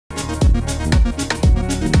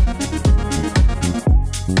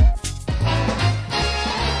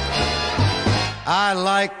I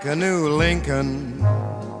like a new Lincoln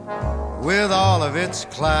with all of its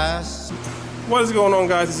class. What is going on,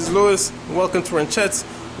 guys? This is Louis. Welcome to Wrenchettes,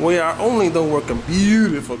 where I only don't work on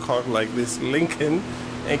beautiful cars like this Lincoln,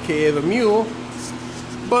 aka the Mule,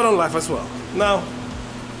 but on life as well. Now,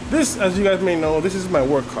 this, as you guys may know, this is my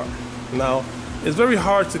work car. Now, it's very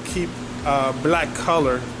hard to keep a black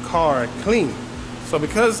color car clean. So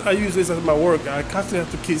because I use this as my work, I constantly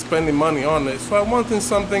have to keep spending money on it. So I wanted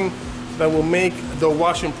something that will make the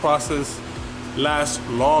washing process last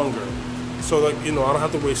longer, so that, you know, I don't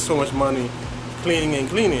have to waste so much money cleaning and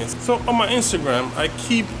cleaning. So on my Instagram, I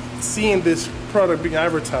keep seeing this product being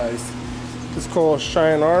advertised. It's called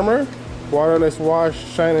Shine Armor, Waterless Wash,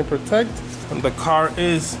 Shine and Protect. And the car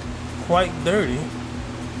is quite dirty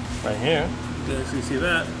right here. You guys can see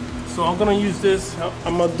that. So I'm gonna use this.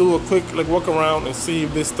 I'm gonna do a quick walk around and see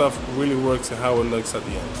if this stuff really works and how it looks at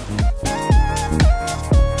the end.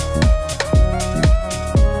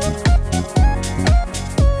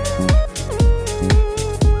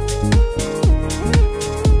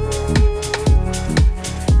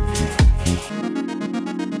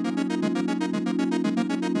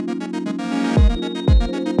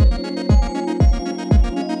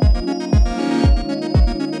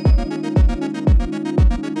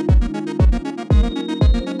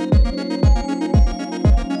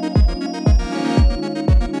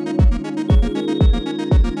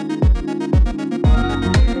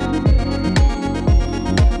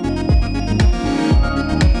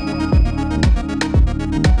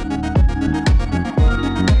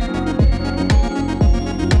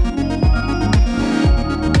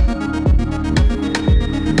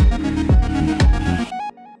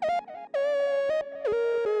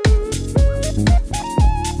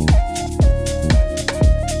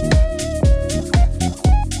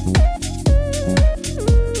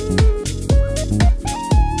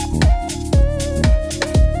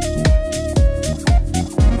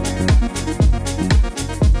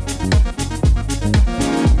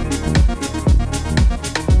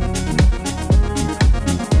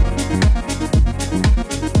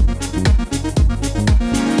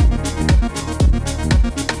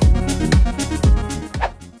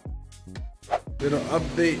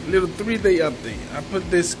 Little 3-day update. I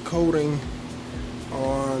put this coating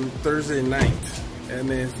on Thursday night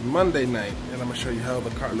and it's Monday night, and I'm gonna show you how the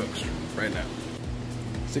car looks right now.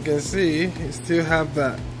 As you can see, it still have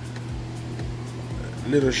that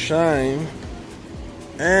little shine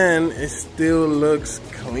and it still looks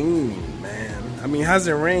clean, man. I mean, it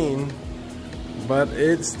hasn't rained, but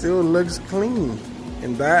it still looks clean,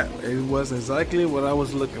 and that it was exactly what I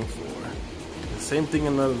was looking for. The same thing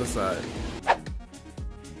on the other side.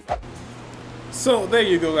 So there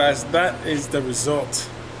you go, guys. That is the result.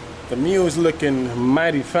 The Mule is looking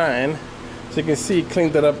mighty fine. So you can see it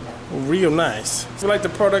cleaned it up real nice. If you like the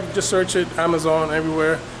product, just search it, Amazon,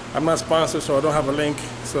 everywhere. I'm not sponsored, so I don't have a link.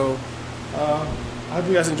 So I hope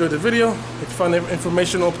you guys enjoyed the video. If you found it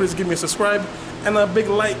informational, please give me a subscribe and a big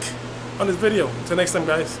like on this video. Until next time,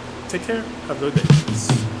 guys, take care. Have a good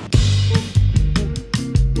day.